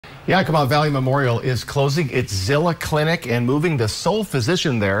Yakima Valley Memorial is closing its Zillah clinic and moving the sole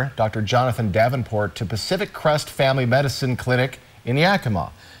physician there, Dr. Jonathan Davenport, to Pacific Crest Family Medicine Clinic in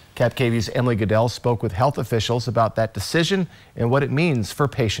Yakima. KVU's Emily Goodell spoke with health officials about that decision and what it means for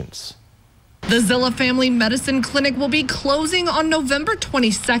patients. The Zillah Family Medicine Clinic will be closing on November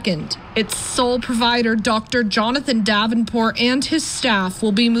 22nd. Its sole provider, Dr. Jonathan Davenport, and his staff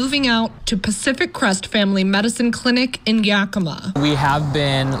will be moving out to Pacific Crest Family Medicine Clinic in Yakima. We have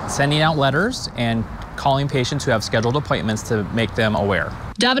been sending out letters and calling patients who have scheduled appointments to make them aware.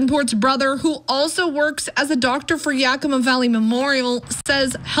 Davenport's brother, who also works as a doctor for Yakima Valley Memorial,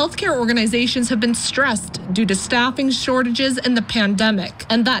 says healthcare organizations have been stressed due to staffing shortages and the pandemic,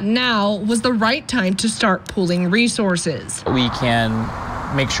 and that now was the right time to start pooling resources. We can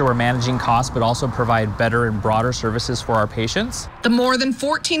make sure we're managing costs, but also provide better and broader services for our patients. The more than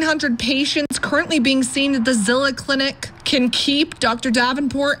 1,400 patients currently being seen at the Zillah Clinic can keep Dr.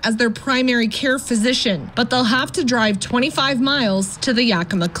 Davenport as their primary care physician, but they'll have to drive 25 miles to the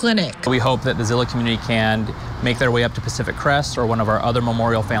Yakima Clinic. We hope that the Zillah community can make their way up to Pacific Crest or one of our other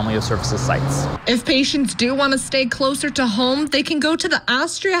Memorial Family of Services sites. If patients do want to stay closer to home, they can go to the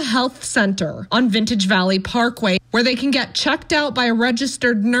Astria Health Center on Vintage Valley Parkway, where they can get checked out by a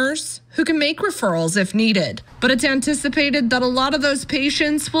registered nurse who can make referrals if needed. But it's anticipated that a lot of those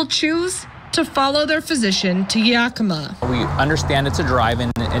patients will choose to follow their physician to Yakima. We understand it's a drive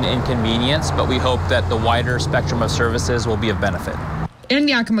and an inconvenience, but we hope that the wider spectrum of services will be of benefit. In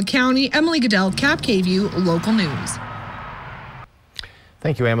Yakima County, Emily Goodell, KVU Local News.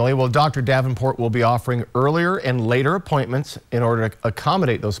 Thank you, Emily. Well, Dr. Davenport will be offering earlier and later appointments in order to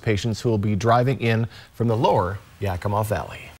accommodate those patients who will be driving in from the lower Yakima Valley.